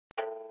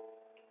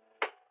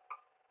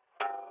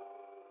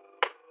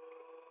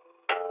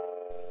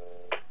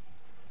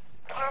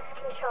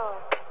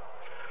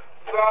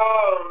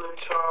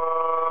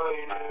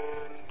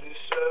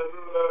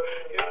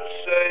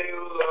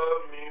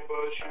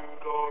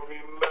don't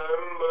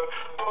remember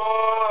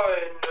my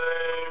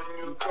name.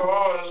 You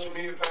cause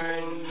me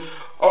pain.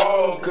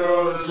 All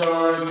girls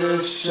are the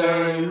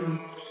same.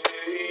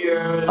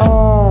 Yeah.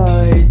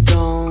 I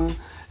don't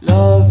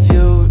love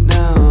you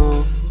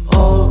now.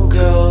 All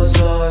girls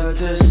are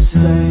the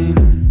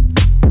same.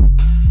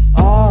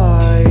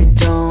 I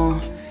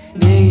don't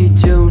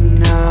need you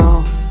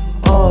now.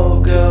 All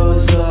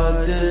girls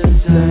are the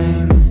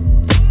same.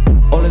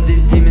 All of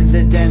these demons,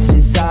 they're dancing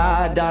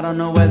inside. I don't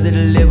know whether to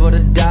live or to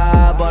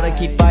die, but I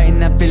keep fighting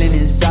that feeling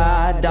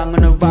inside. I'm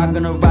gonna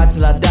ride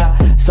till I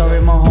die.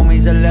 Sorry my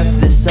homies are left to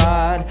the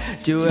side.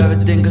 Do you ever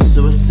think of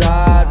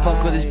suicide?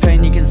 Fuck all this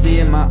pain you can see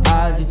in my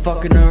eyes. You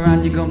fucking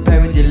around, you gon' pay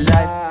with your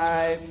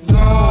life.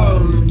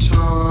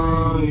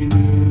 Valentine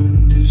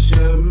in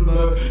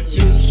December.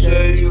 You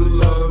say you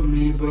love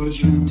me, but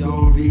you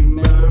don't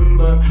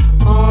remember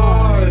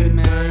my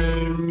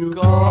name. You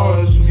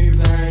cause me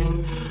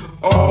pain.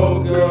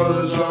 All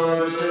girls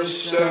are the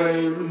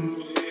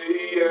same.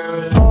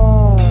 Yeah.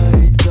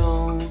 I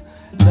don't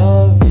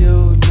love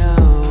you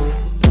now.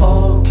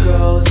 All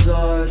girls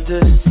are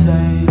the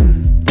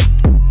same.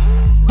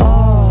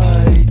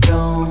 I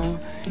don't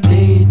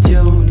need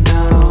you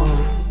now.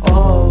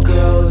 All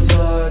girls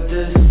are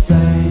the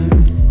same.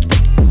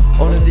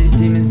 All of these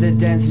demons, they're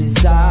dancing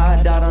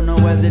inside. I don't know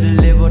whether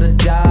to live or to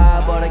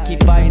die, but I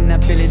keep fighting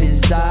that feeling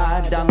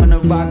inside. I'm gonna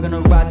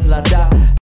ride till I die.